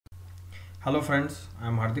Hello friends, I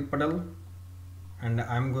am Hardik Patel and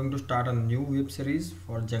I am going to start a new web series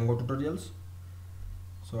for Django tutorials.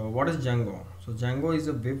 So what is Django? So Django is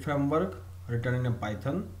a web framework written in a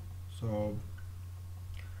Python. So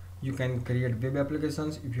you can create web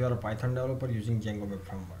applications if you are a Python developer using Django web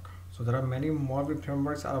framework. So there are many more web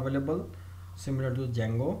frameworks are available similar to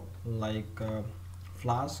Django like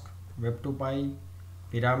Flask, Web2Py,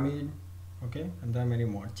 Pyramid, okay, and there are many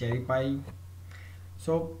more, CherryPy.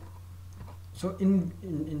 So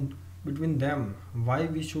in between them, why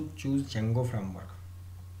we should choose Django framework?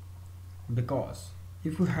 Because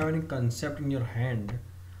if you have any concept in your hand,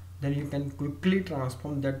 then you can quickly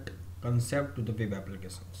transform that concept to the web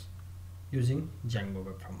applications using Django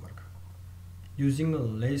web framework,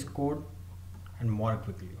 using less code and more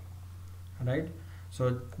quickly, right?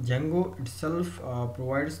 So Django itself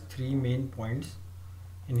provides three main points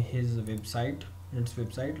in his website,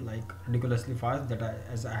 like ridiculously fast, that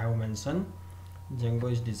as I have mentioned,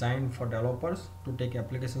 Django is designed for developers to take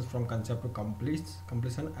applications from concept to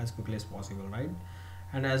completion as quickly as possible, right?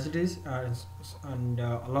 And as it is,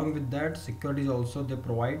 along with that, security is also they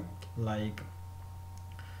provide. Like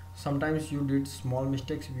sometimes you did small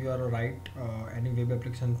mistakes if you are write any web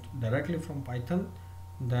application directly from Python,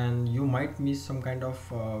 then you might miss some kind of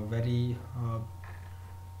very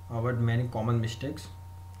but many common mistakes,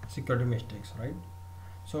 security mistakes, right?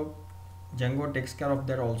 So Django takes care of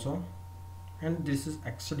that also, and this is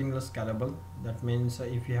extremely scalable. That means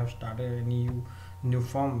if you have started a new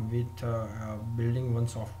form with building one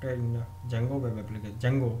software in Django web application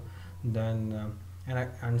Django, then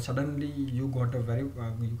and suddenly you got a very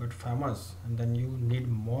you got famous, and then you need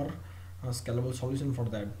more scalable solution for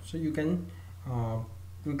that. So you can uh,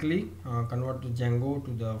 quickly convert to Django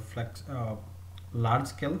to the flex large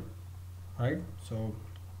scale, right? So,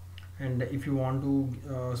 and if you want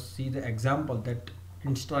to see the example, that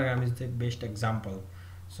Instagram is the best example.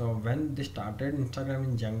 So when they started Instagram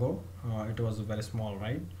in Django, it was very small,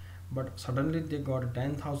 right? But suddenly they got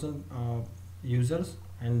 10,000 users,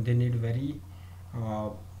 and they need very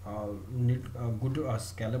need a good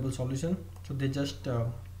scalable solution. So they just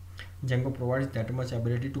Django provides that much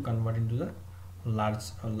ability to convert into the large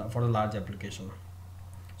for the large application.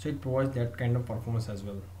 So it provides that kind of performance as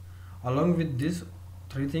well. Along with these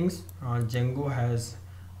three things, Django has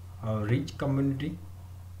a rich community.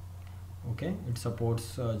 Okay, it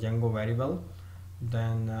supports Django very well.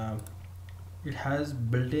 Then it has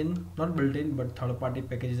built-in, not built-in, but third-party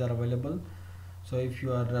packages are available. So if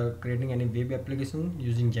you are creating any web application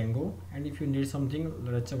using Django, and if you need something,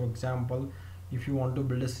 let's say for example, if you want to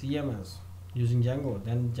build a CMS using Django,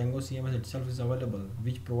 then Django CMS itself is available,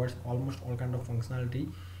 which provides almost all kind of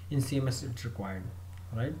functionality in CMS it's required,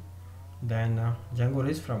 right? Then Django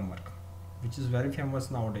REST framework, which is very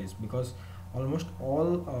famous nowadays, because almost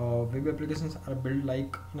all web applications are built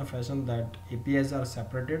like in a fashion that APIs are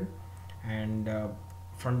separated and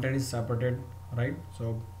front end is separated, right?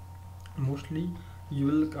 So mostly you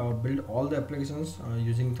will build all the applications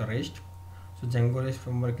using the REST. So Django REST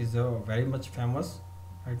framework is very much famous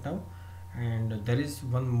right now, and there is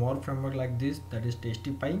one more framework like this, that is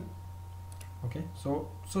TastyPy. Okay, so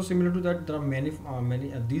similar to that, there are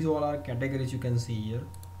many these all are categories you can see here,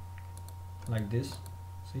 like this.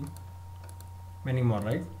 See, many more,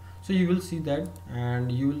 right? So you will see that,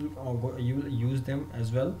 and you will use them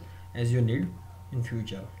as well as you need in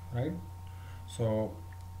future, right? So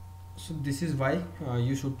this is why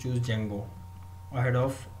you should choose Django ahead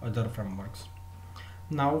of other frameworks.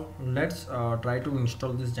 Now let's try to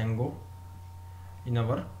install this Django in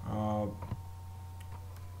our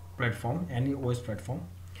platform, any OS platform.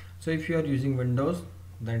 So if you are using Windows,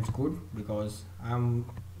 then it's good, because I'm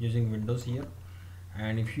using Windows here.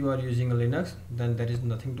 And if you are using Linux, then there is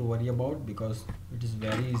nothing to worry about, because it is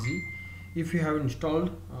very easy. If you have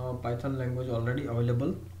installed Python language already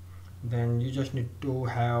available, then you just need to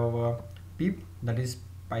have pip, that is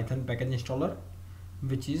Python package installer,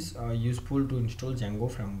 which is useful to install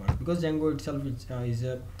Django framework, because Django itself is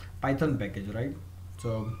a Python package, right?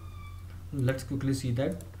 So let's quickly see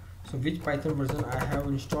that. So which Python version I have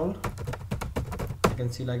installed, I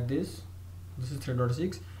can see like this. This is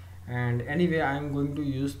 3.6, and anyway I am going to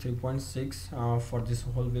use 3.6 for this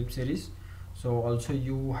whole web series. So also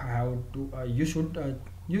you have to you should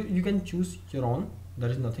you can choose your own.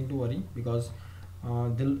 There is nothing to worry, because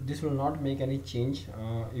this will not make any change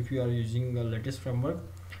if you are using the latest framework.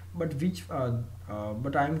 But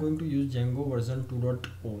but I am going to use Django version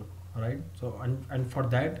 2.0, right? So and for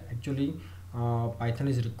that, actually Python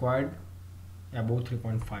is required above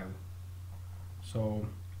 3.5. So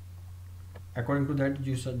according to that,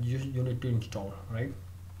 you need to install, right?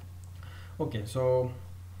 Okay, so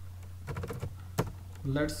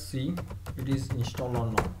let's see it is installed or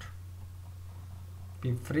not.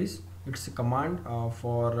 Pip freeze, it's a command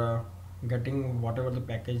for getting whatever the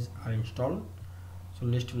package are installed. So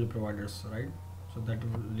list will provide us, right? So that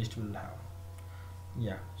list will have,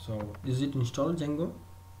 yeah. So is it installed Django?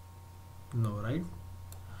 No, right?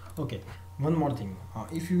 Okay, one more thing,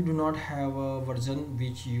 if you do not have a version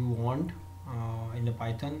which you want in the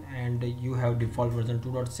Python, and you have default version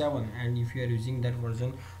 2.7, and if you are using that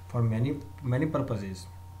version for many purposes,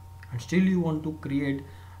 and still you want to create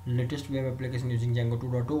latest web application using Django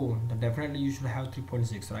 2.0, then definitely you should have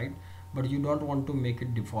 3.6, right? But you don't want to make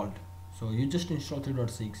it default, so you just install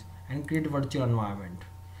 3.6 and create virtual environment.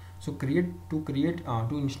 So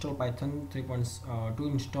to install Python 3. To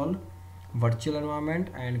install virtual environment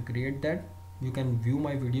and create that, you can view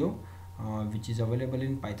my video which is available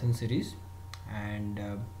in Python series. And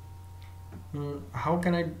how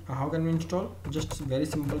can we install? Just very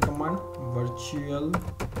simple command, virtual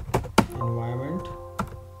environment,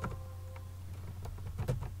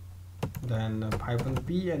 then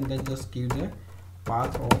 -p, and then just give the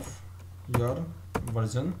path of your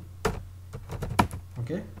version.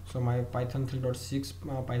 Okay, so my Python 3.6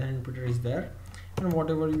 Python interpreter is there, and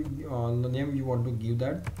whatever the name you want to give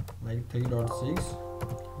that, like 3.6.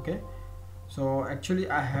 okay, so actually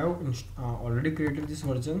I have already created this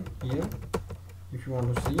version here. If you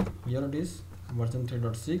want to see, here it is, version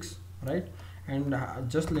 3.6, right? And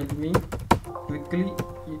just let me quickly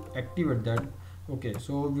activate that. Okay,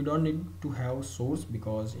 so we don't need to have source,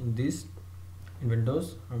 because in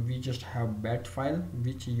Windows we just have bat file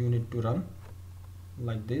which you need to run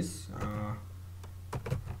like this,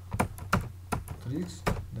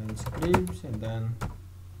 then scripts, and then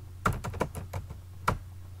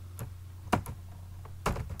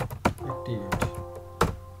activate.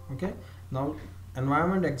 Okay, now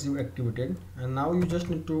environment activated, and now you just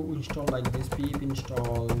need to install like this, pip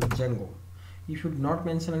install Django. If you do not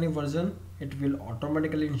mention any version, it will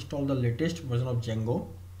automatically install the latest version of Django.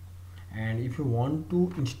 And if you want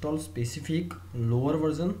to install specific lower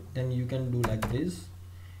version, then you can do like this.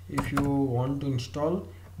 If you want to install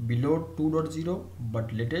below 2.0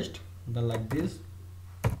 but latest, then like this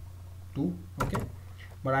 2. okay,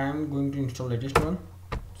 but I am going to install latest one,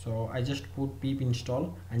 so I just put pip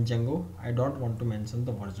install and Django. I don't want to mention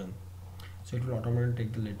the version, so it will automatically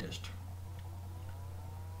take the latest.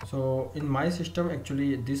 So in my system,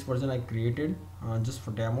 actually this version I created just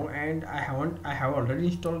for demo, and I have already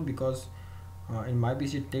installed, because in my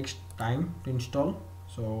PC it takes time to install.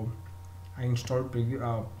 So I installed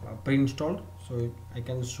pre-installed, so I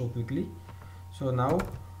can show quickly. So now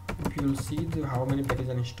if you will see how many packages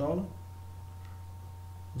are installed,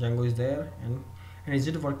 Django is there, and is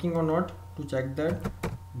it working or not? To check that,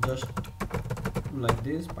 just like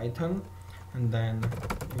this, Python, and then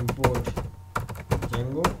import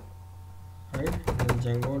Django, right, and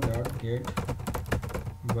Django.get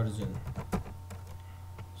version.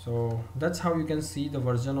 So that's how you can see the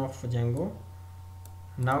version of Django.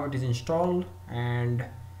 Now it is installed, and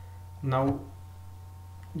now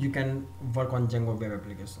you can work on Django web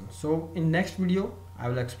application. So in next video I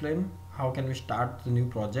will explain how can we start the new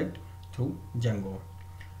project through Django.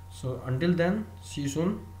 So until then, see you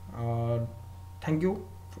soon. Thank you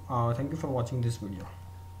for watching this video.